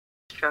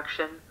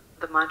instruction,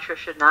 the mantra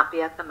should not be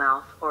at the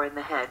mouth or in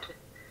the head.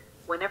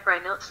 Whenever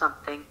I note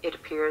something, it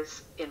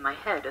appears in my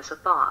head as a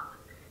thought.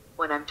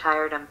 When I'm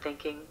tired, I'm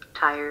thinking,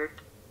 tired,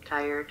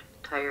 tired,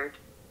 tired.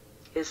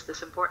 Is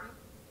this important?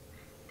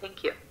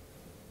 Thank you.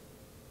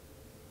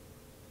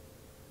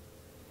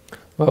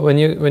 Well, when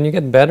you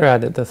get better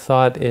at it, the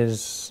thought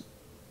is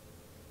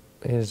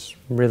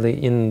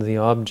really in the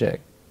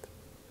object.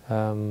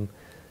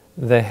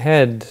 The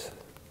head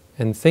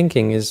and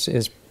thinking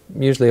is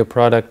usually a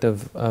product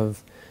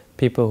of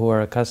people who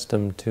are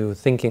accustomed to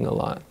thinking a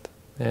lot.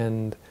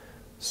 And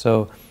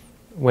so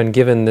when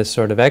given this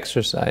sort of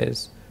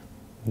exercise,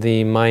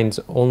 the mind's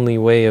only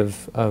way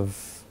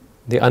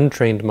the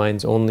untrained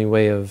mind's only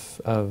way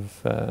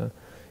of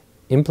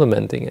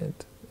implementing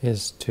it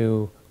is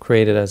to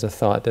create it as a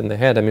thought in the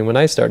head. I mean, when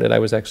I started, I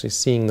was actually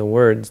seeing the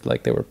words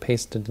like they were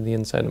pasted to the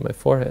inside of my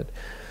forehead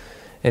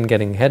and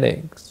getting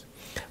headaches.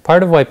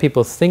 Part of why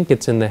people think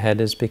it's in the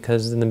head is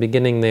because in the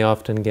beginning they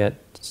often get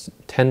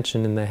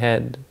tension in the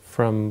head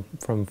from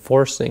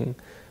forcing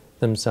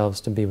themselves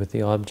to be with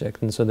the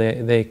object. And so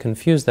they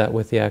confuse that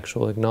with the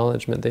actual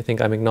acknowledgement. They think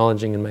I'm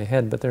acknowledging in my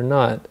head, but they're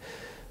not.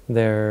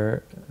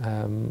 The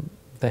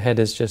head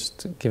is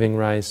just giving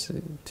rise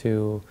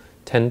to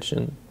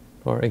tension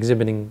or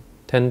exhibiting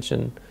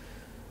tension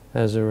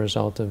as a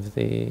result of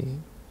the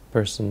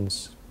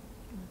person's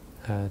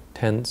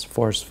tense,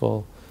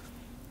 forceful,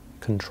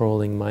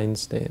 controlling mind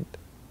state.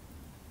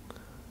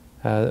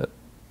 But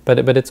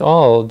it's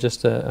all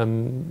just a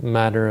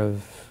matter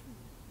of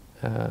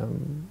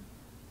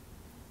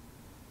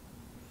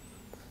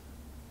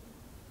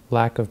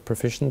lack of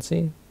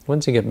proficiency.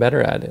 Once you get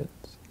better at it,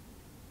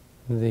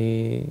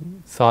 the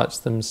thoughts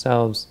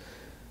themselves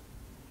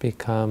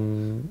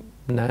become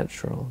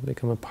natural,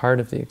 become a part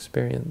of the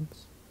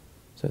experience.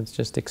 So it's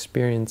just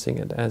experiencing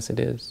it as it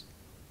is.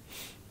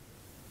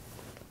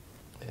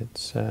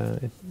 It's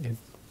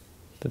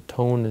the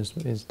tone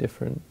is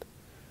different,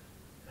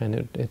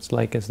 and it's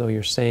like as though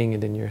you're saying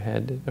it in your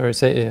head, or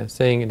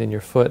saying it in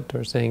your foot,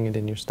 or saying it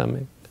in your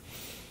stomach.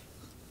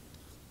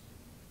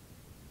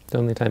 The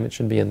only time it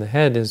should be in the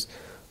head is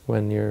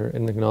when you're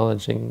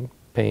acknowledging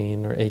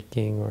pain or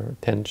aching or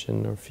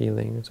tension or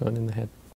feeling and so on in the head.